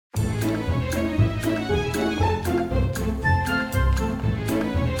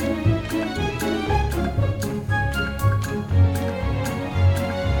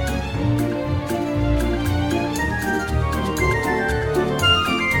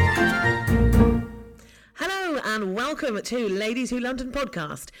welcome to Ladies Who London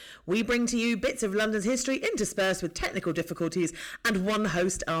podcast. We bring to you bits of London's history interspersed with technical difficulties and one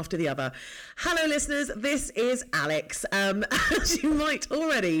host after the other. Hello listeners, this is Alex. As you might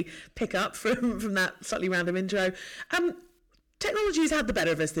already pick up from that slightly random intro, technology's had the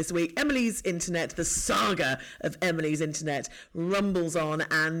better of us this week. Emily's internet, the saga of Emily's internet, rumbles on,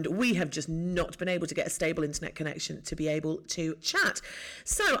 and we have just not been able to get a stable internet connection to be able to chat.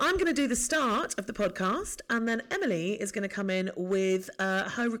 So I'm going to do the start of the podcast, and then Emily is going to come in with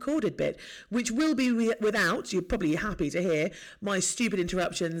her recorded bit, which will be without, you're probably happy to hear, my stupid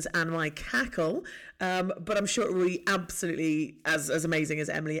interruptions and my cackle, but I'm sure it will be absolutely as amazing as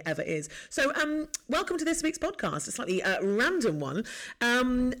Emily ever is. So welcome to this week's podcast, a slightly random one,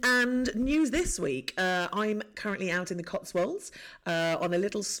 and news this week. I'm currently out in the Cotswolds on a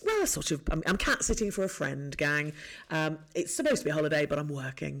little, well, sort of, I'm cat sitting for a friend, gang. It's supposed to be a holiday, but I'm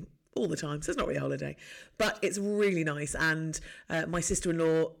working all the time, so it's not really a holiday, but it's really nice. And my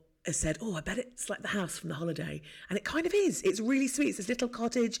sister-in-law has said, oh, I bet it's like the house from the holiday. And it kind of is. It's really sweet. It's this little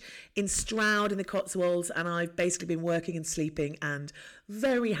cottage in Stroud in the Cotswolds, and I've basically been working and sleeping and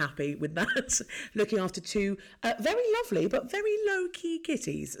very happy with that, looking after two very lovely but very low-key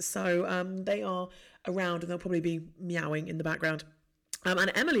kitties. So they are around and they'll probably be meowing in the background.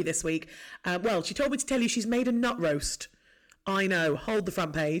 And Emily this week, well, she told me to tell you she's made a nut roast. I know, hold the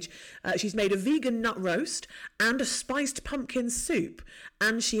front page. She's made a vegan nut roast and a spiced pumpkin soup,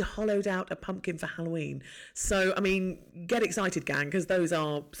 and she hollowed out a pumpkin for Halloween. So, I mean, get excited, gang, because those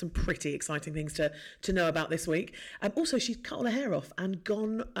are some pretty exciting things to know about this week. Also, she's cut all her hair off and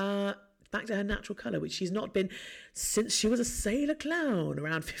gone back to her natural colour, which she's not been since she was a sailor clown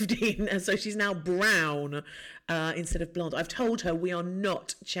around 15, and so she's now brown instead of blonde. I've told her we are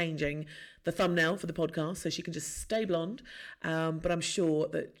not changing the thumbnail for the podcast, so she can just stay blonde, but I'm sure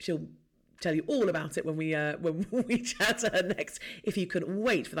that she'll tell you all about it when we chat to her next, if you couldn't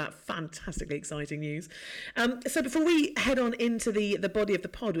wait for that fantastically exciting news. So before we head on into the body of the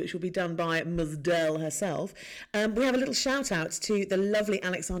pod, which will be done by Ms. Dell herself, we have a little shout out to the lovely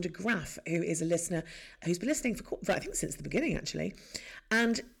Alexandra Graff, who is a listener who's been listening for I think since the beginning actually,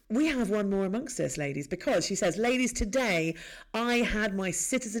 and we have one more amongst us, ladies, because she says, ladies, today I had my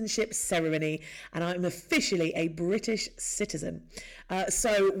citizenship ceremony and I'm officially a British citizen.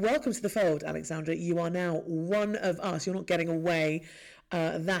 So welcome to the fold, Alexandra. You are now one of us. You're not getting away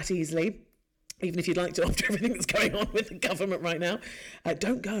that easily, even if you'd like to, after everything that's going on with the government right now.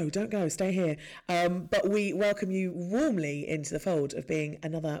 Don't go, stay here. But we welcome you warmly into the fold of being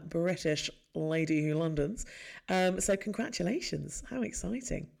another British lady who Londons. So congratulations, how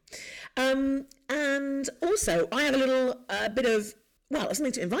exciting. And also, I have a little bit of, well,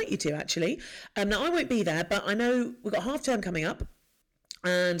 something to invite you to, actually. Now, I won't be there, but I know we've got half term coming up,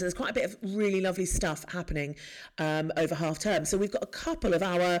 and there's quite a bit of really lovely stuff happening over half term. So we've got a couple of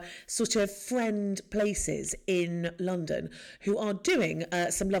our sort of friend places in London who are doing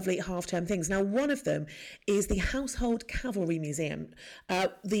some lovely half term things. Now, one of them is the Household Cavalry Museum.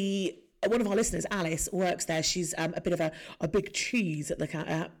 One of our listeners, Alice, works there. She's a bit of a big cheese at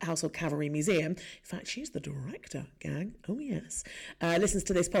the Household Cavalry Museum. In fact, she's the director, gang. Oh, yes. Listens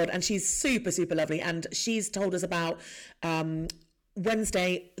to this pod, and she's super, super lovely. And she's told us about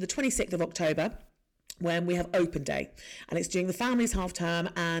Wednesday, the 26th of October, when we have open day, and it's during the family's half term,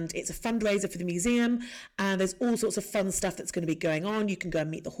 and it's a fundraiser for the museum, and there's all sorts of fun stuff that's going to be going on. You can go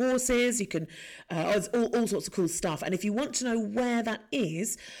and meet the horses, you can there's all sorts of cool stuff. And if you want to know where that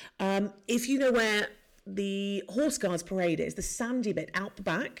is, if you know where the Horse Guards Parade is, the sandy bit out the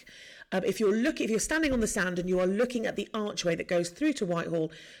back, if you're standing on the sand and you are looking at the archway that goes through to Whitehall,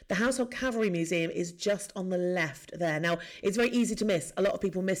 the Household Cavalry Museum is just on the left there. Now, it's very easy to miss. A lot of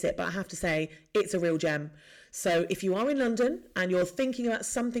people miss it, but I have to say, it's a real gem. So if you are in London and you're thinking about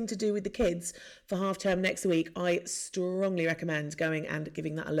something to do with the kids for half term next week, I strongly recommend going and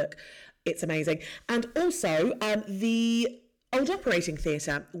giving that a look. It's amazing. And also, the Old Operating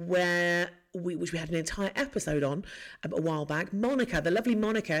Theatre, which we had an entire episode on a while back. Monica, the lovely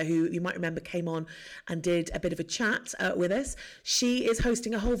Monica, who you might remember came on and did a bit of a chat with us. She is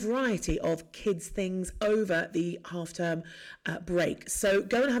hosting a whole variety of kids things over the half-term break. So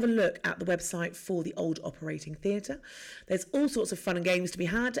go and have a look at the website for the Old Operating Theatre. There's all sorts of fun and games to be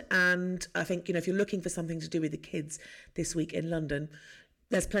had. And I think, if you're looking for something to do with the kids this week in London,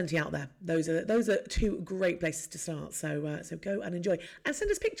 there's plenty out there. Those are two great places to start. So go and enjoy and send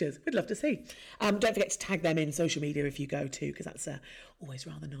us pictures. We'd love to see. Don't forget to tag them in social media if you go too, because that's always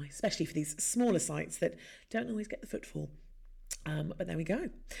rather nice, especially for these smaller sites that don't always get the footfall. But there we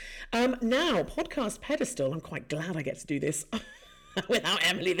go. Now, podcast pedestal. I'm quite glad I get to do this. without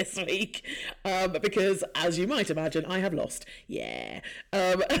Emily this week, because, as you might imagine, I have lost. Yeah.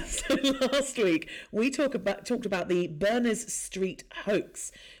 So last week we talked about the Berners Street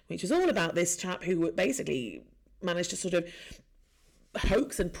hoax, which was all about this chap who basically managed to sort of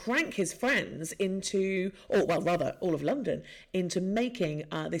hoax and prank his friends into, or well, rather, all of London, into making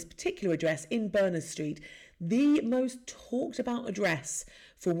this particular address in Berners Street the most talked about address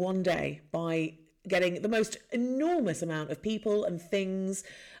for one day by getting the most enormous amount of people and things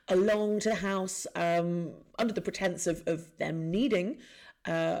along to the house under the pretense of them needing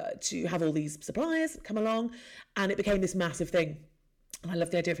to have all these suppliers come along, and it became this massive thing. I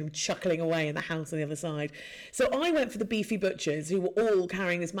love the idea of him chuckling away in the house on the other side. So I went for the beefy butchers, who were all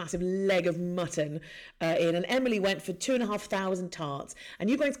carrying this massive leg of mutton in, and Emily went for 2,500 tarts. And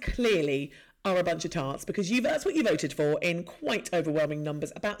you guys clearly are a bunch of tarts, because that's what you voted for in quite overwhelming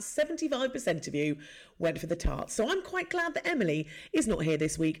numbers. About 75% of you went for the tarts. So I'm quite glad that Emily is not here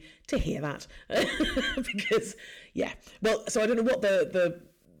this week to hear that. Because, yeah. Well, so I don't know what the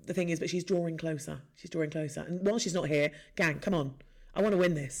thing is, but she's drawing closer. She's drawing closer. And while she's not here, gang, come on. I want to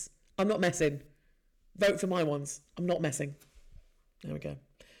win this. I'm not messing. Vote for my ones. I'm not messing. There we go.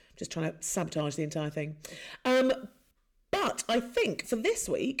 Just trying to sabotage the entire thing. But I think for this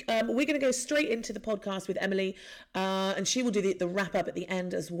week, we're going to go straight into the podcast with Emily, and she will do the wrap up at the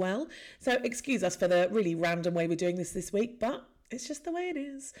end as well. So excuse us for the really random way we're doing this week, but it's just the way it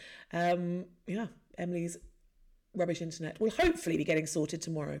is. Yeah, Emily's rubbish internet will hopefully be getting sorted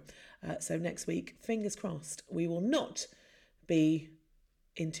tomorrow. So next week, fingers crossed, we will not be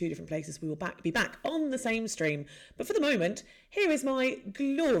in two different places. We will be back on the same stream. But for the moment, here is my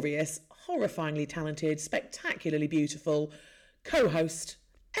glorious, horrifyingly talented, spectacularly beautiful co-host,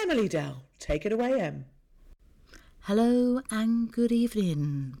 Emily Dell. Take it away, Em. Hello and good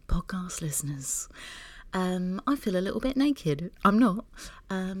evening, podcast listeners. I feel a little bit naked. I'm not,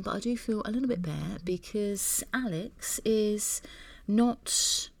 but I do feel a little bit bare because Alex is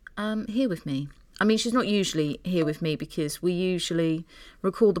not here with me. I mean, she's not usually here with me because we usually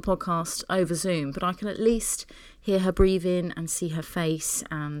record the podcast over Zoom, but I can at least hear her breathing and see her face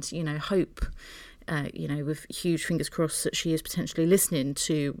and, hope, with huge fingers crossed that she is potentially listening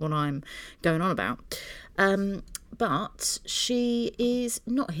to what I'm going on about. But she is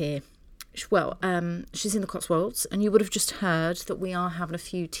not here. Well, she's in the Cotswolds, and you would have just heard that we are having a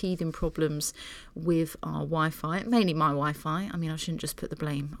few teething problems with our Wi-Fi, mainly my Wi-Fi. I mean, I shouldn't just put the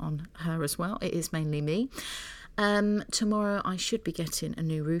blame on her as well. It is mainly me. Tomorrow I should be getting a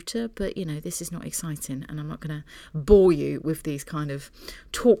new router, but, this is not exciting, and I'm not going to bore you with these kind of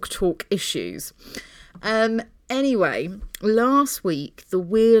talk issues. Anyway, last week, the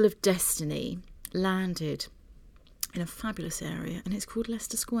Wheel of Destiny landed in a fabulous area, and it's called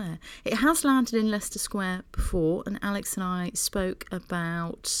Leicester Square. It has landed in Leicester Square before, and Alex and I spoke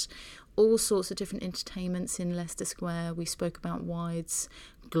about all sorts of different entertainments in Leicester Square. We spoke about Wide's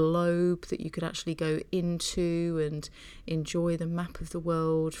globe that you could actually go into and enjoy the map of the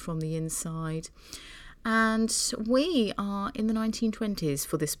world from the inside. And we are in the 1920s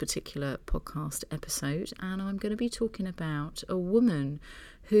for this particular podcast episode, and I'm going to be talking about a woman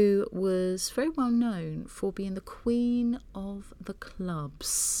who was very well known for being the queen of the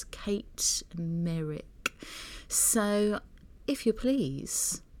clubs, Kate Merrick. So, if you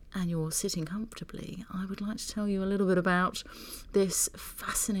please, and you're sitting comfortably, I would like to tell you a little bit about this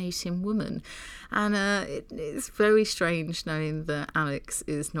fascinating woman. And it's very strange knowing that Alex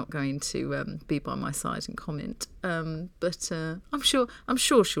is not going to be by my side and comment. But I'm sure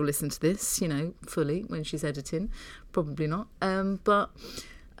she'll listen to this, fully when she's editing. Probably not. But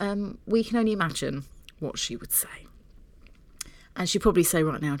we can only imagine what she would say. And she'd probably say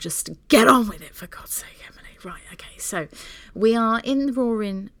right now, just get on with it, for God's sake, Emily. Right, okay, so we are in the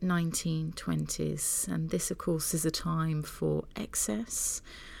roaring 1920s, and this, of course, is a time for excess,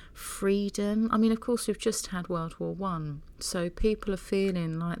 freedom. I mean, of course, we've just had World War One, so people are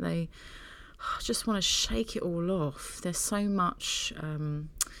feeling like they just want to shake it all off. There's so much,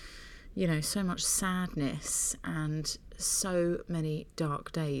 so much sadness and so many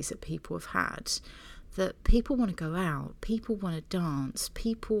dark days that people have had, that people want to go out, people want to dance,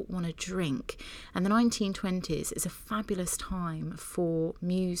 people want to drink. And the 1920s is a fabulous time for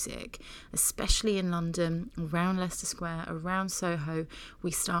music, especially in London, around Leicester Square, around Soho.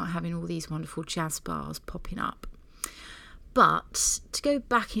 We start having all these wonderful jazz bars popping up. But to go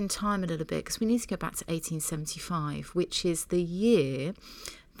back in time a little bit, because we need to go back to 1875, which is the year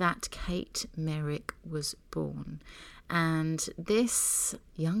that Kate Merrick was born. And this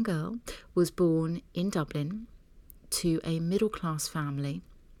young girl was born in Dublin to a middle-class family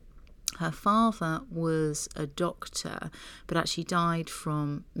Her father was a doctor, but actually died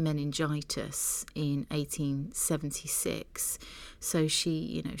from meningitis in 1876. So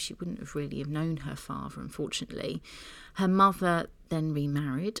she wouldn't have really have known her father, unfortunately. Her mother then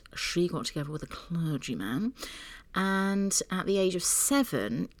remarried. She got together with a clergyman. And at the age of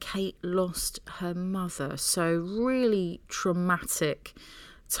 7, Kate lost her mother. So really traumatic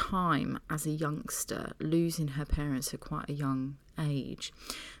time as a youngster, losing her parents at quite a young age.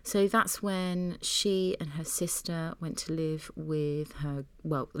 So that's when she and her sister went to live with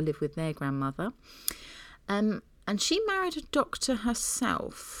their grandmother. And she married a doctor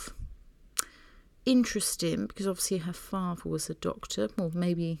herself. Interesting, because obviously her father was a doctor. Well,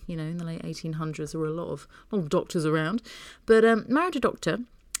 maybe, in the late 1800s there were a lot of doctors around. But married a doctor,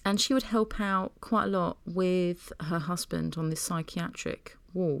 and she would help out quite a lot with her husband on this psychiatric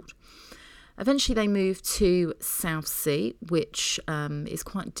ward. Eventually they moved to Southsea, which is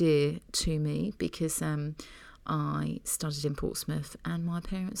quite dear to me because I studied in Portsmouth and my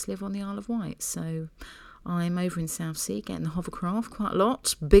parents live on the Isle of Wight. So I'm over in Southsea getting the hovercraft quite a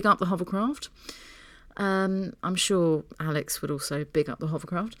lot. Big up the hovercraft. I'm sure Alex would also big up the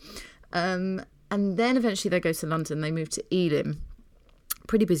hovercraft. And then eventually they go to London. They move to Ealing.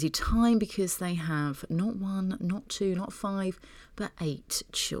 Pretty busy time because they have not 1, not 2, not 5, but 8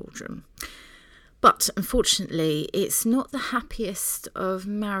 children. But unfortunately, it's not the happiest of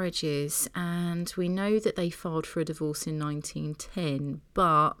marriages, and we know that they filed for a divorce in 1910,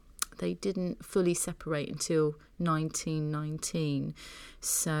 but they didn't fully separate until 1919.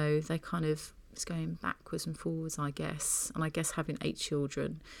 So they kind of was going backwards and forwards, I guess. And I guess having 8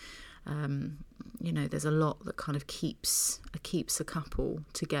 children, there's a lot that kind of keeps a couple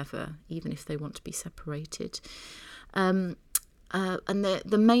together, even if they want to be separated. And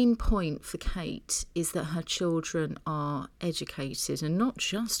the main point for Kate is that her children are educated, and not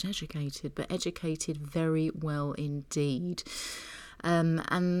just educated, but educated very well indeed. And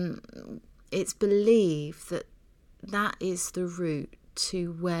it's believed that is the route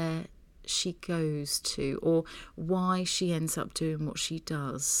to where she goes to, or why she ends up doing what she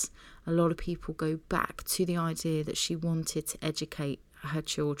does. A lot of people go back to the idea that she wanted to educate her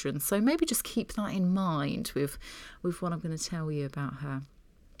children. So maybe just keep that in mind with what I'm going to tell you about her.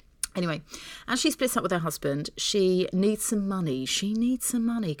 Anyway, as she splits up with her husband, she needs some money. She needs some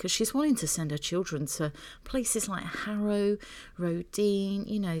money because she's wanting to send her children to places like Harrow, Rodine.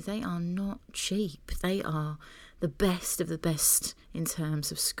 They are not cheap. They are the best of the best in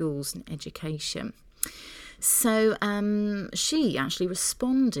terms of schools and education. So she actually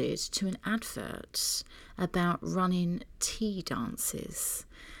responded to an advert about running tea dances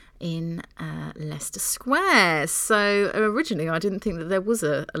in Leicester Square. So originally I didn't think that there was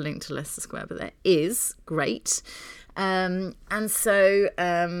a link to Leicester Square, but there is. Great. And so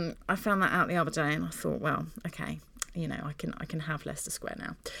I found that out the other day and I thought, well, okay, I can have Leicester Square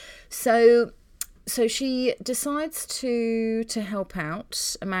now. So she decides to help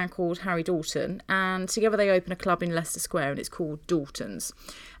out a man called Harry Dalton, and together they open a club in Leicester Square, and it's called Dalton's.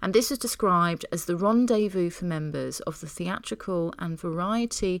 And this is described as the rendezvous for members of the theatrical and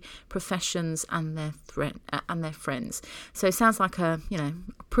variety professions and their friends. So it sounds like a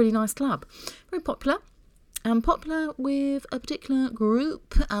pretty nice club, very popular. Popular with a particular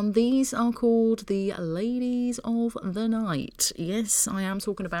group, and these are called the Ladies of the Night. Yes, I am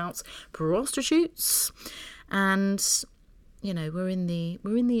talking about prostitutes, and we're in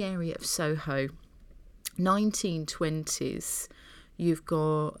the area of Soho, 1920s. You've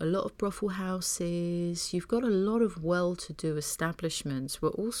got a lot of brothel houses. You've got a lot of well-to-do establishments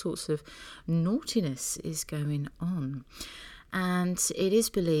where all sorts of naughtiness is going on, and it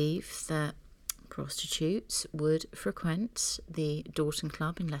is believed that prostitutes would frequent the Dalton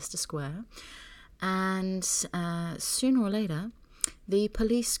Club in Leicester Square, and sooner or later the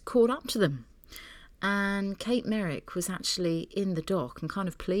police caught up to them, and Kate Merrick was actually in the dock and kind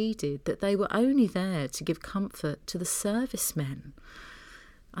of pleaded that they were only there to give comfort to the servicemen.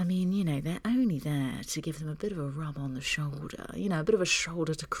 I mean, they're only there to give them a bit of a rub on the shoulder, a bit of a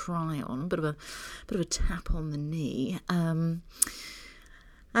shoulder to cry on, a bit of a tap on the knee.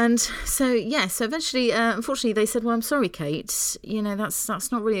 And so eventually, unfortunately, they said, well, I'm sorry, Kate,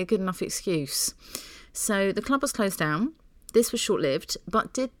 that's not really a good enough excuse. So the club was closed down. This was short-lived,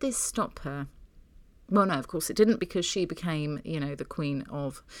 but did this stop her? Well, no, of course it didn't, because she became, the queen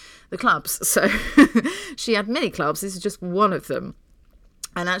of the clubs. So she had many clubs. This is just one of them.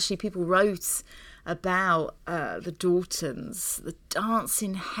 And actually people wrote about the Daltons, the dance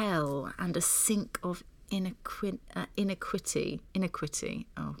in hell and a sink of Iniquity.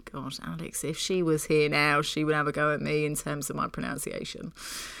 Oh God, Alex, if she was here now, she would have a go at me in terms of my pronunciation.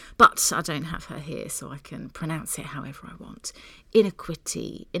 But I don't have her here, so I can pronounce it however I want.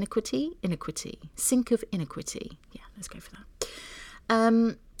 Iniquity. Sink of iniquity. Yeah, let's go for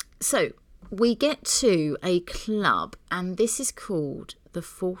that. So we get to a club, and this is called the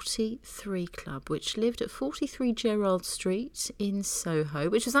 43 Club, which lived at 43 Gerrard Street in Soho,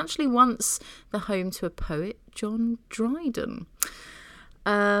 which was actually once the home to a poet, John Dryden.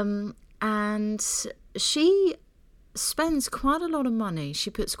 And she spends quite a lot of money. She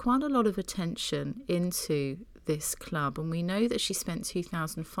puts quite a lot of attention into this club, and we know that she spent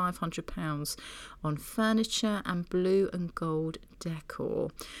 £2,500 on furniture and blue and gold decor,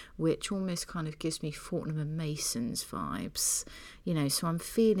 which almost kind of gives me Fortnum and Mason's vibes, so I'm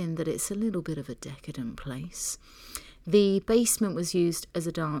feeling that it's a little bit of a decadent place. The basement was used as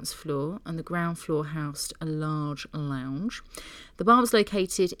a dance floor, and the ground floor housed a large lounge. The bar was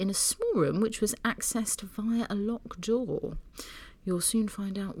located in a small room which was accessed via a locked door. You'll soon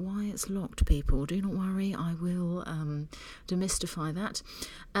find out why it's locked, people. Do not worry, I will demystify that.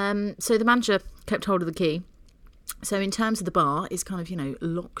 So the manager kept hold of the key. So in terms of the bar, it's kind of,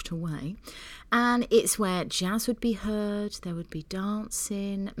 locked away. And it's where jazz would be heard, there would be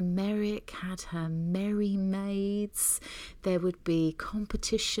dancing, Merrick had her merry maids, there would be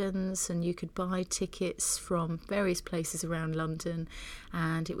competitions, and you could buy tickets from various places around London,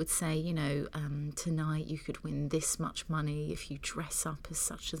 and it would say, tonight you could win this much money if you dress up as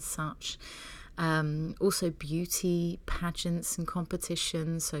such and such. Also beauty pageants and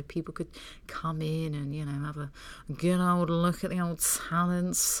competitions, so people could come in and have a good old look at the old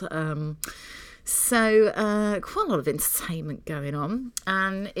talents. So quite a lot of entertainment going on,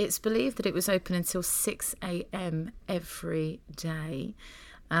 and it's believed that it was open until 6 a.m. every day.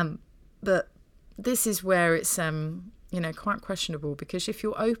 But this is where it's quite questionable, because if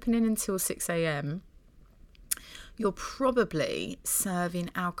you're opening until 6 a.m, you're probably serving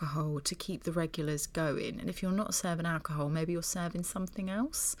alcohol to keep the regulars going. And if you're not serving alcohol, maybe you're serving something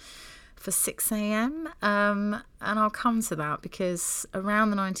else for 6 a.m. And I'll come to that, because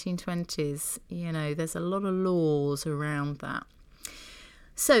around the 1920s, there's a lot of laws around that.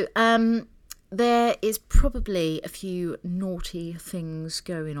 So there is probably a few naughty things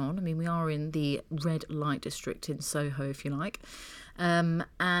going on. I mean, we are in the red light district in Soho, if you like. And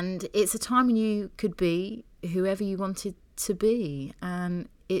it's a time when you could be whoever you wanted to be. And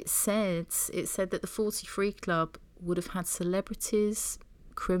it said that the 43 Club would have had celebrities,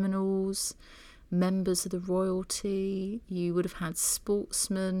 criminals, members of the royalty. You would have had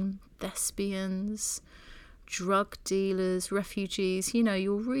sportsmen, thespians, drug dealers, refugees.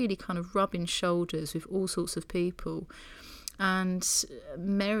 You're really kind of rubbing shoulders with all sorts of people. And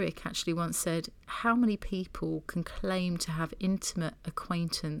Merrick actually once said, how many people can claim to have intimate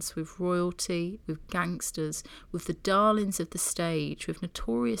acquaintance with royalty, with gangsters, with the darlings of the stage, with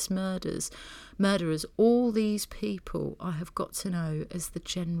notorious murderers? All these people I have got to know as the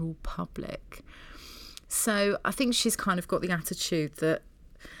general public. So I think she's kind of got the attitude that,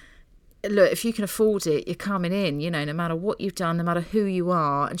 look, if you can afford it, you're coming in, no matter what you've done, no matter who you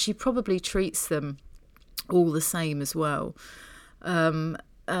are. And she probably treats them all the same as well.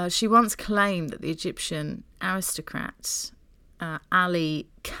 She once claimed that the Egyptian aristocrat Ali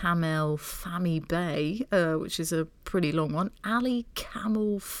Kamel Fahmy Bey, which is a pretty long one, Ali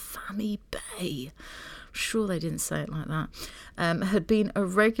Kamel Fahmy Bey, sure they didn't say it like that, had been a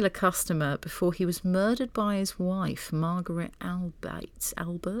regular customer before he was murdered by his wife, Margaret Albert,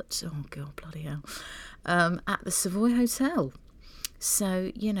 oh God, bloody hell, at the Savoy Hotel.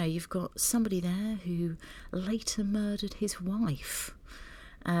 So, you've got somebody there who later murdered his wife.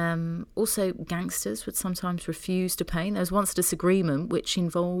 Also, gangsters would sometimes refuse to pay. There was once a disagreement which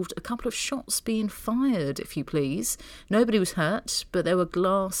involved a couple of shots being fired, if you please. Nobody was hurt, but there were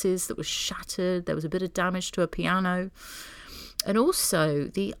glasses that were shattered. There was a bit of damage to a piano. And also,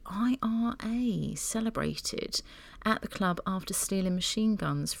 the IRA celebrated at the club after stealing machine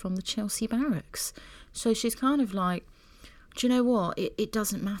guns from the Chelsea barracks. So she's kind of like, do you know what? It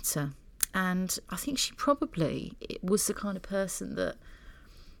doesn't matter. And I think she probably was the kind of person that,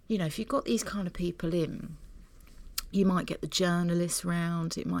 if you've got these kind of people in, you might get the journalists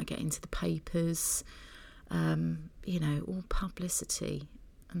round, it might get into the papers, all publicity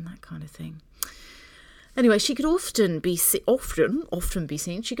and that kind of thing. Anyway, she could often be seen.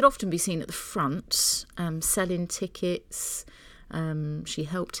 She could often be seen at the front, selling tickets. She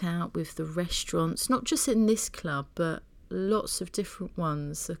helped out with the restaurants, not just in this club, but lots of different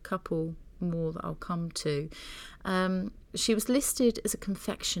ones, a couple more that I'll come to. She was listed as a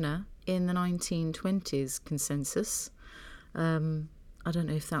confectioner in the 1920s consensus. I don't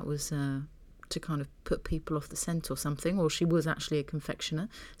know if that was to kind of put people off the scent or something, or she was actually a confectioner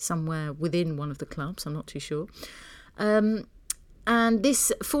somewhere within one of the clubs, I'm not too sure. And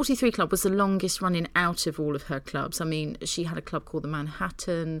this 43 Club was the longest running out of all of her clubs. I mean, she had a club called the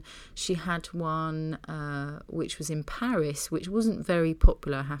Manhattan. She had one which was in Paris, which wasn't very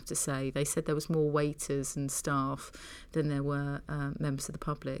popular, I have to say. They said there was more waiters and staff than there were members of the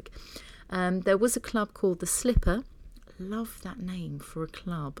public. There was a club called the Slipper. Love that name for a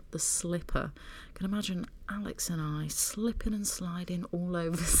club, the Slipper. Can imagine Alex and I slipping and sliding all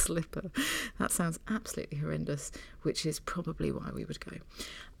over the Slipper. That sounds absolutely horrendous, which is probably why we would go.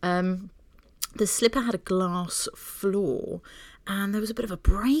 The Slipper had a glass floor, and there was a bit of a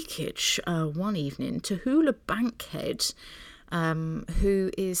breakage one evening. Tahula Bankhead,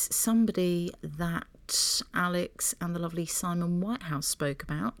 who is somebody that Alex and the lovely Simon Whitehouse spoke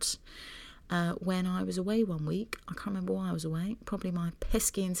about when I was away one week. I can't remember why I was away. Probably my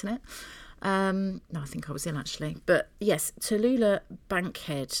pesky internet. No, I think I was ill, actually. But yes, Tahula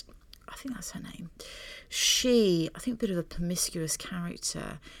Bankhead, I think that's her name. She, I think, a bit of a promiscuous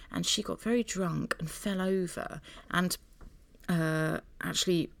character, and she got very drunk and fell over, and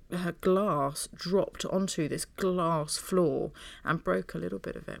actually her glass dropped onto this glass floor and broke a little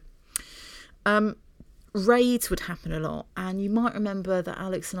bit of it. Raids would happen a lot, and you might remember that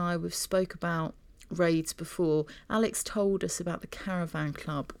Alex and I, we've spoke about raids before. Alex told us about the Caravan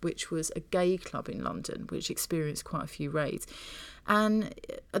Club, which was a gay club in London, which experienced quite a few raids, and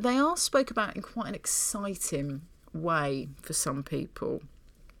they are spoke about in quite an exciting way for some people.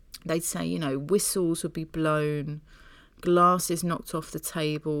 They'd say, you know, whistles would be blown, glasses knocked off the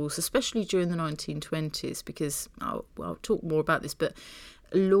tables, especially during the 1920s, because I'll talk more about this, but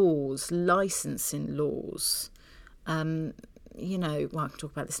laws, licensing laws, you know, well, I can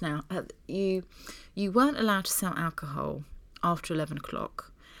talk about this now. You weren't allowed to sell alcohol after 11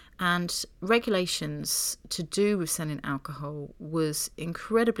 o'clock, and regulations to do with selling alcohol was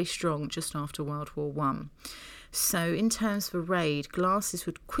incredibly strong just after World War One. So in terms of a raid, glasses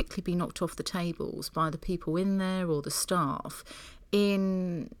would quickly be knocked off the tables by the people in there or the staff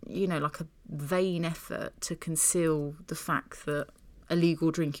in, you know, like a vain effort to conceal the fact that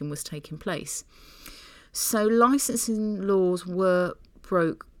illegal drinking was taking place. So licensing laws were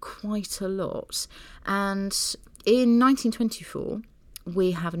broke quite a lot. And in 1924,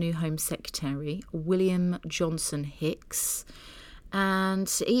 we have a new Home Secretary, William Johnson Hicks, and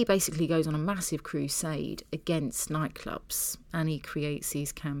he basically goes on a massive crusade against nightclubs, and he creates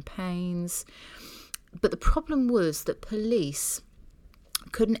these campaigns. But the problem was that police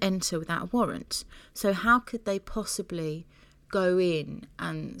couldn't enter without a warrant. So how could they possibly go in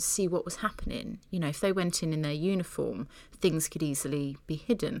and see what was happening? You know, if they went in their uniform, things could easily be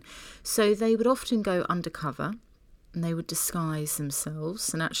hidden. So they would often go undercover and they would disguise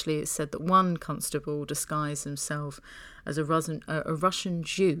themselves. And actually it said that one constable disguised himself as a Russian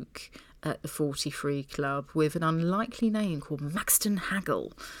duke at the 43 Club with an unlikely name called Maxton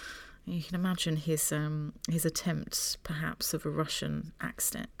Hagel. You can imagine his attempt, perhaps, of a Russian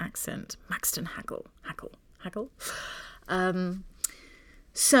accent. Maxton Hagel.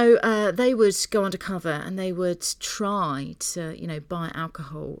 So they would go undercover and they would try to, you know, buy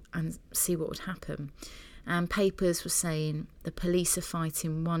alcohol and see what would happen. And papers were saying the police are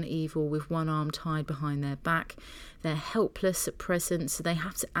fighting one evil with one arm tied behind their back. They're helpless at present, so they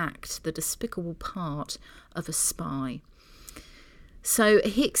have to act the despicable part of a spy. So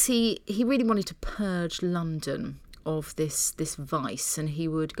Hicks, he really wanted to purge London of this vice, and he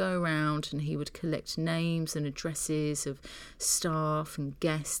would go around and he would collect names and addresses of staff and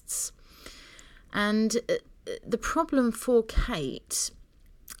guests. And the problem for Kate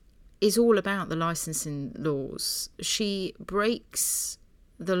is all about the licensing laws. She breaks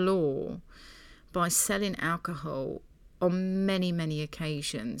the law by selling alcohol on many, many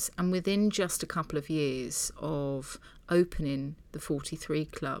occasions, and within just a couple of years of opening the 43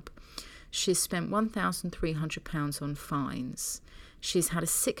 Club, she's spent £1,300 on fines. She's had a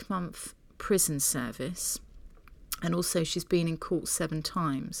 6-month prison service, and also she's been in court 7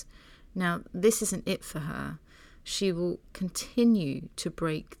 times. Now, this isn't it for her. She will continue to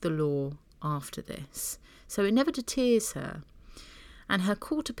break the law after this. So it never deters her. And her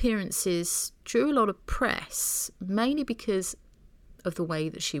court appearances drew a lot of press, mainly because of the way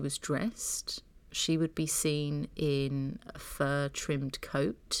that she was dressed. She would be seen in a fur-trimmed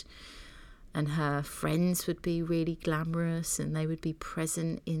coat, and her friends would be really glamorous, and they would be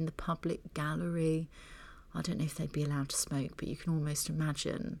present in the public gallery. I don't know if they'd be allowed to smoke, but you can almost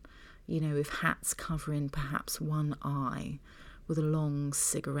imagine, you know, with hats covering perhaps one eye, with a long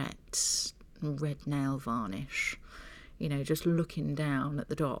cigarette and red nail varnish, you know, just looking down at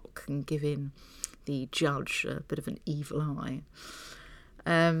the dock and giving the judge a bit of an evil eye.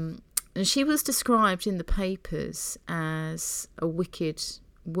 And she was described in the papers as a wicked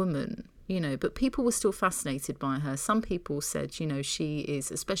woman, you know, but people were still fascinated by her. Some people said, you know, she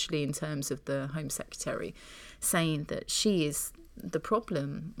is, especially in terms of the Home Secretary, saying that she is the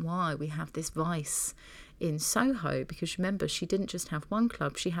problem why we have this vice in Soho, because remember, she didn't just have one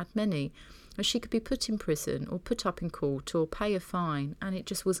club, she had many. And she could be put in prison or put up in court or pay a fine, and it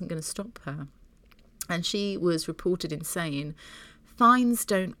just wasn't going to stop her. And she was reported in saying, "Fines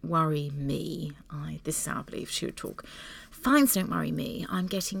don't worry me." This is how I believe she would talk. "Fines don't worry me. I'm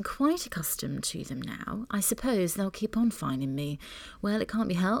getting quite accustomed to them now. I suppose they'll keep on fining me. Well, it can't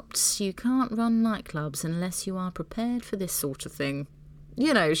be helped. You can't run nightclubs unless you are prepared for this sort of thing."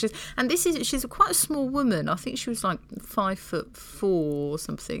 You know, she's quite a small woman. I think she was like 5'4" or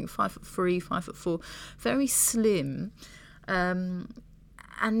something, 5'3", 5'4", very slim, and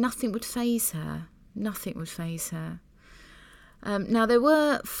nothing would faze her. Nothing would faze her. Now, there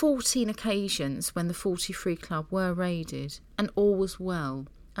were 14 occasions when the 43 Club were raided, and all was well.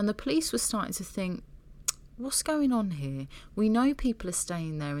 And the police were starting to think, what's going on here? We know people are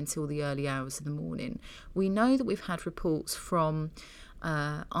staying there until the early hours of the morning. We know that we've had reports from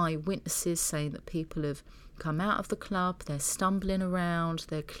eyewitnesses saying that people have come out of the club, they're stumbling around,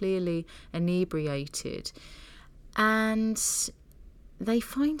 they're clearly inebriated. And they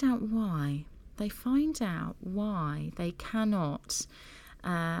find out why. They find out why they cannot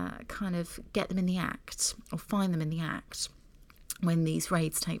kind of get them in the act or find them in the act when these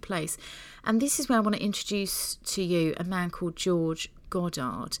raids take place. And this is where I want to introduce to you a man called George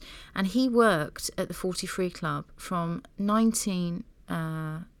Goddard. And he worked at the 43 Club from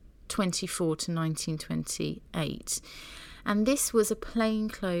 1924 to 1928. And this was a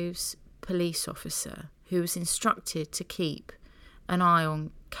plainclothes police officer who was instructed to keep an eye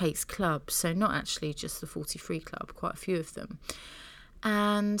on Kate's club, so not actually just the 43 Club, quite a few of them.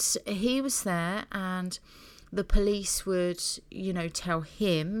 And he was there, and the police would, you know, tell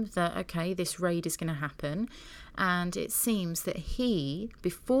him that, okay, this raid is going to happen. And it seems that he,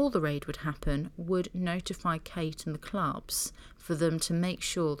 before the raid would happen, would notify Kate and the clubs for them to make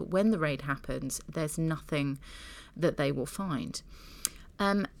sure that when the raid happens, there's nothing that they will find.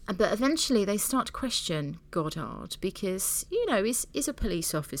 But eventually they start to question Goddard because, you know, he's a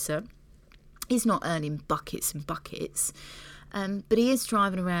police officer. He's not earning buckets and buckets, but he is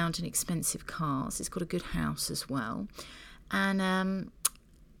driving around in expensive cars. He's got a good house as well. And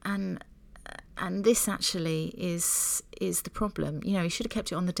this actually is the problem. You know, he should have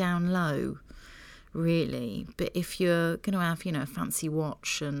kept it on the down low, really. But if you're going to have, you know, a fancy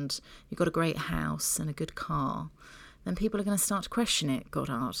watch and you've got a great house and a good car, then people are going to start to question it,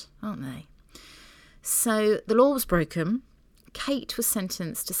 Goddard, aren't they? So the law was broken. Kate was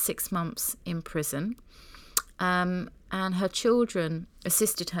sentenced to 6 months in prison, and her children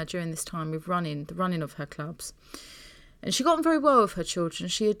assisted her during this time with the running of her clubs. And she got on very well with her children.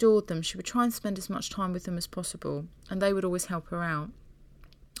 She adored them. She would try and spend as much time with them as possible, and they would always help her out.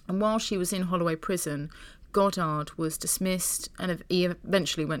 And while she was in Holloway Prison, Goddard was dismissed, and he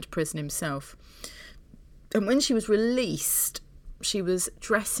eventually went to prison himself. And when she was released, she was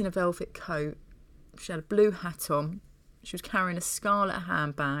dressed in a velvet coat. She had a blue hat on. She was carrying a scarlet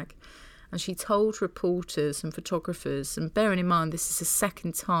handbag. And she told reporters and photographers, and bearing in mind this is the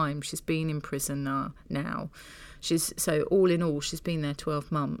second time she's been in prison now. So all in all, she's been there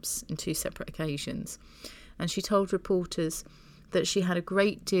 12 months in 2 separate occasions. And she told reporters that she had a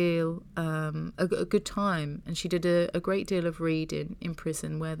great deal, a good time, and she did a great deal of reading in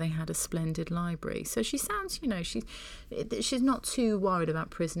prison where they had a splendid library. So she sounds, you know, she's not too worried about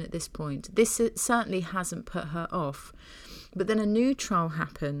prison at this point. This certainly hasn't put her off. But then a new trial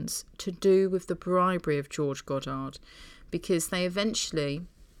happens to do with the bribery of George Goddard, because they eventually,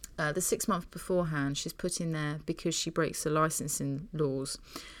 the 6 months beforehand, she's put in there because she breaks the licensing laws.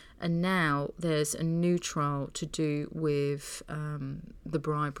 And now there's a new trial to do with the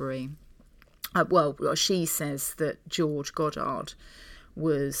bribery. She says that George Goddard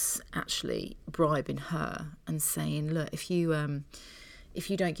was actually bribing her and saying, look, if you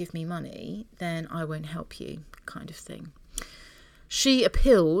don't give me money, then I won't help you, kind of thing. She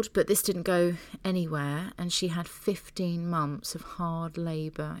appealed, but this didn't go anywhere, and she had 15 months of hard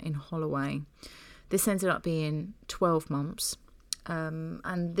labour in Holloway. This ended up being 12 months.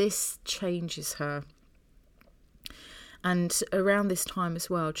 And this changes her. And around this time as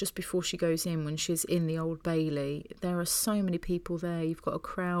well, just before she goes in, when she's in the Old Bailey, there are so many people there. You've got a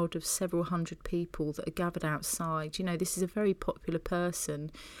crowd of several hundred people that are gathered outside. You know, this is a very popular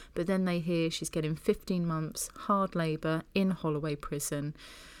person. But then they hear she's getting 15 months hard labour in Holloway Prison.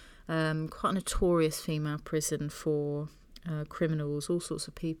 Quite a notorious female prison for criminals. All sorts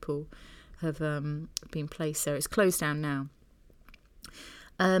of people have been placed there. It's closed down now.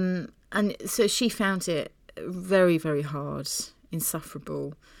 And so she found it very, very hard,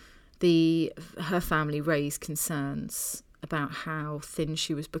 insufferable. Her family raised concerns about how thin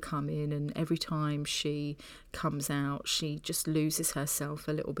she was becoming, and every time she comes out, she just loses herself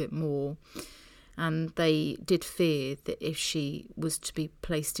a little bit more. And they did fear that if she was to be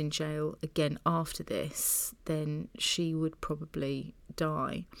placed in jail again after this, then she would probably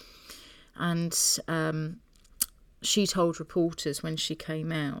die. And she told reporters when she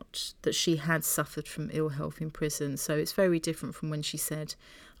came out that she had suffered from ill health in prison. So it's very different from when she said,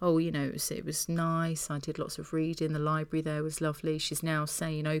 oh, you know, it was nice, I did lots of reading, the library there was lovely. She's now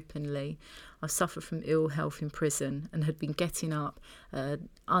saying openly, I suffered from ill health in prison, and had been getting up an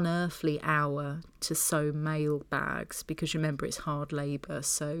unearthly hour to sew mail bags, because remember, it's hard labour,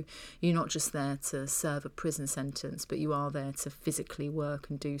 so you're not just there to serve a prison sentence, but you are there to physically work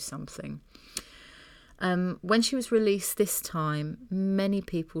and do something. When she was released this time, many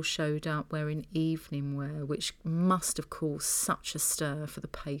people showed up wearing evening wear, which must have caused such a stir for the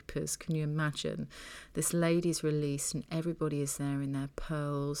papers. Can you imagine? This lady's released and everybody is there in their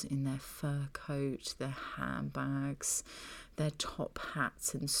pearls, in their fur coat, their handbags, their top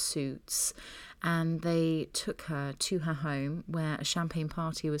hats and suits. And they took her to her home, where a champagne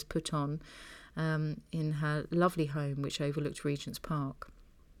party was put on in her lovely home, which overlooked Regent's Park.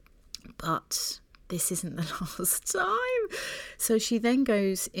 But this isn't the last time. So she then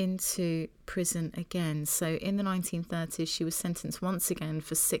goes into prison again. So in the 1930s, she was sentenced once again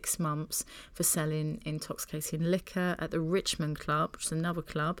for 6 months for selling intoxicating liquor at the Richmond Club, which is another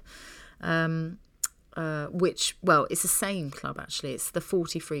club, which, well, it's the same club actually. It's the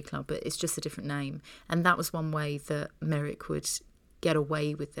 43 Club, but it's just a different name. And that was one way that Merrick would get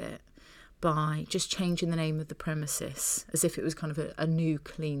away with it, by just changing the name of the premises as if it was kind of a new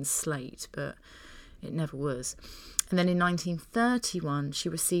clean slate, but it never was. And then in 1931, she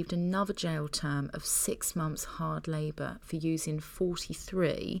received another jail term of 6 months hard labour for using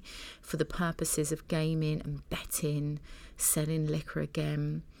 43 for the purposes of gaming and betting, selling liquor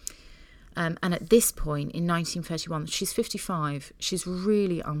again. And at this point in 1931, she's 55. She's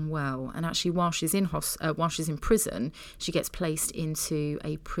really unwell, and actually, while she's in prison, she gets placed into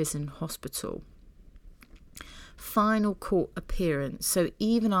a prison hospital. Final court appearance. So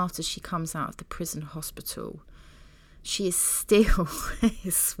even after she comes out of the prison hospital, she is still,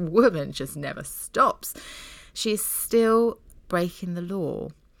 this woman just never stops. She is still breaking the law.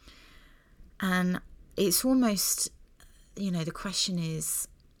 And it's almost, you know, the question is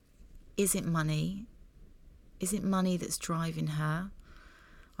it money? Is it money that's driving her?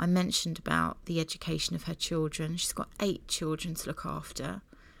 I mentioned about the education of her children. She's got 8 children to look after.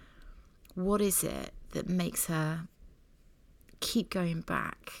 What is it that makes her keep going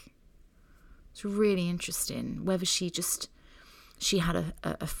back? It's really interesting. Whether she had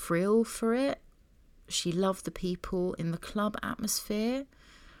a thrill for it. She loved the people in the club atmosphere.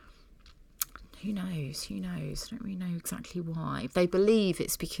 Who knows? I don't really know exactly why. They believe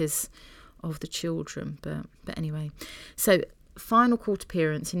it's because of the children, but anyway. So, final court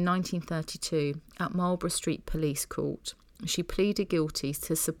appearance in 1932 at Marlborough Street Police Court. She pleaded guilty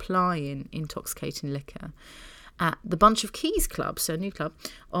to supplying intoxicating liquor at the Bunch of Keys Club, so a new club,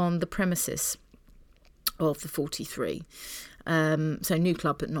 on the premises of the 43. So new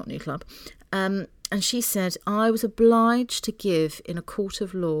club, but not new club. And she said, I was obliged to give in a court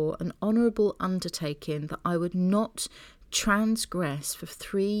of law an honourable undertaking that I would not transgress for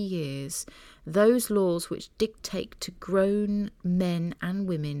 3 years those laws which dictate to grown men and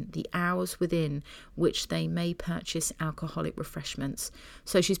women the hours within which they may purchase alcoholic refreshments.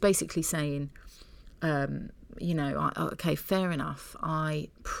 So she's basically saying, okay, fair enough. I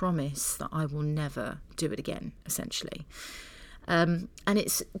promise that I will never do it again, essentially. And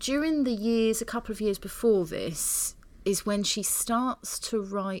it's during the years, a couple of years before this, is when she starts to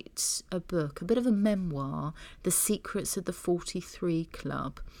write a book, a bit of a memoir, The Secrets of the 43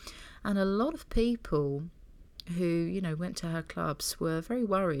 Club. And a lot of people who, went to her clubs were very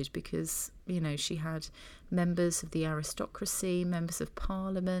worried because, she had members of the aristocracy, members of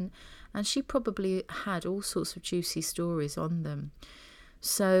parliament, and she probably had all sorts of juicy stories on them.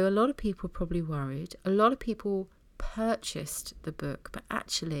 So a lot of people were probably worried. A lot of people purchased the book, but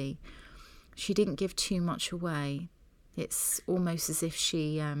actually she didn't give too much away. It's almost as if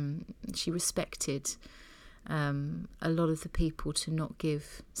she respected a lot of the people to not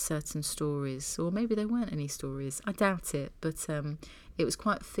give certain stories, or maybe there weren't any stories. I doubt it, but it was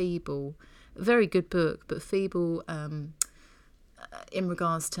quite feeble. A very good book, but feeble in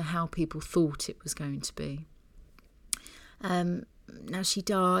regards to how people thought it was going to be. Now she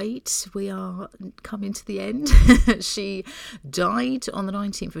died. We are coming to the end. She died on the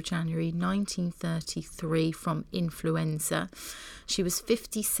 19th of January 1933 from influenza. She was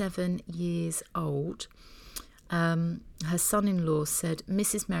 57 years old. Her son-in-law said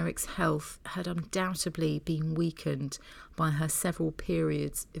Mrs. Merrick's health had undoubtedly been weakened by her several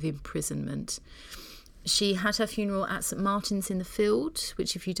periods of imprisonment. She had her funeral at St Martin's in the Field,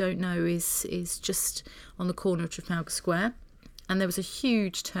 which, if you don't know, is just on the corner of Trafalgar Square. And there was a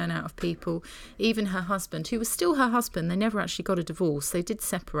huge turnout of people. Even her husband, who was still her husband, they never actually got a divorce. They did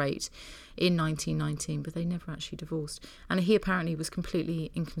separate in 1919, but they never actually divorced. And he apparently was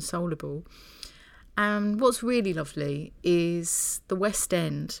completely inconsolable. And what's really lovely is the West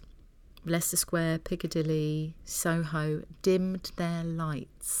End, Leicester Square, Piccadilly, Soho, dimmed their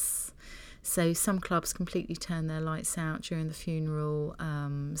lights. So some clubs completely turned their lights out during the funeral.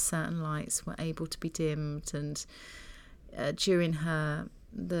 Certain lights were able to be dimmed, and during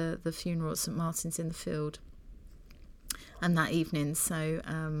the funeral at St Martin's in the Field and that evening. So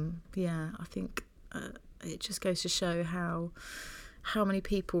I think it just goes to show how many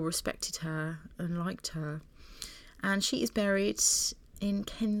people respected her and liked her. And she is buried in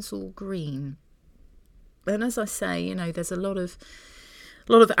Kensal Green. And as I say, there's a lot of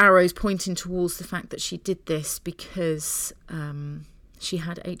arrows pointing towards the fact that she did this because she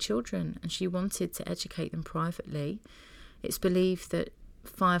had 8 children and she wanted to educate them privately. It's believed that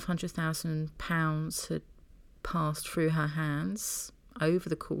 £500,000 had passed through her hands over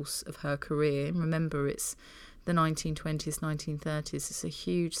the course of her career. And remember, it's the 1920s, 1930s. It's a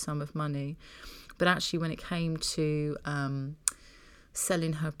huge sum of money. But actually, when it came to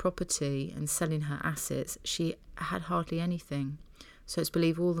selling her property and selling her assets, she had hardly anything. So it's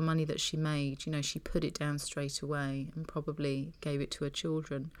believed all the money that she made, she put it down straight away and probably gave it to her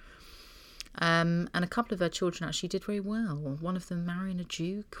children. And a couple of her children actually did very well. One of them marrying a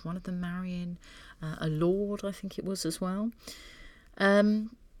duke, one of them marrying a lord, I think it was, as well.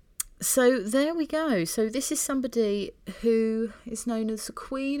 So there we go. So this is somebody who is known as the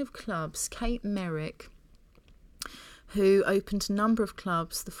Queen of Clubs, Kate Merrick, who opened a number of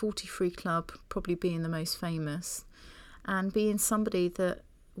clubs, the 43 Club probably being the most famous, and being somebody that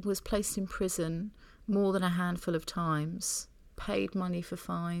was placed in prison more than a handful of times, paid money for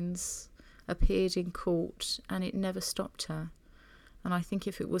fines, appeared in court, and it never stopped her. And I think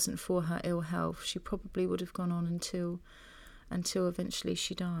if it wasn't for her ill health, she probably would have gone on until eventually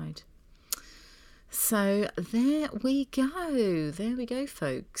she died. So there we go,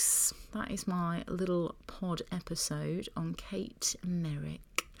 folks. That is my little pod episode on Kate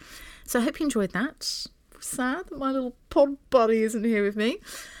Merrick. So I hope you enjoyed that. Sad that my little pod buddy isn't here with me.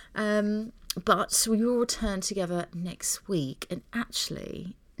 But we will return together next week. And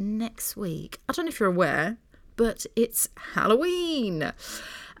actually, next week, I don't know if you're aware, but it's Halloween.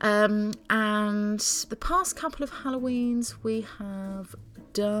 And the past couple of Halloweens we have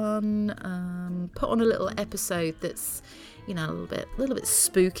done, put on a little episode that's, a little bit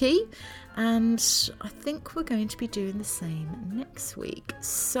spooky, and I think we're going to be doing the same next week.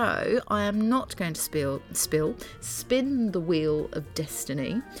 So I am not going to spin the wheel of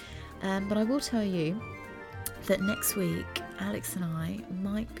destiny, but I will tell you that next week Alex and I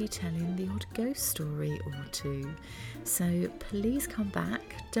might be telling the odd ghost story or two. So please come back.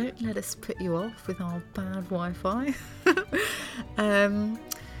 Don't let us put you off with our bad Wi-Fi.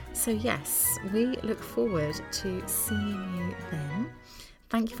 So yes, we look forward to seeing you then.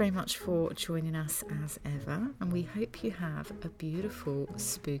 Thank you very much for joining us as ever, and we hope you have a beautiful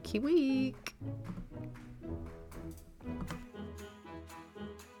spooky week.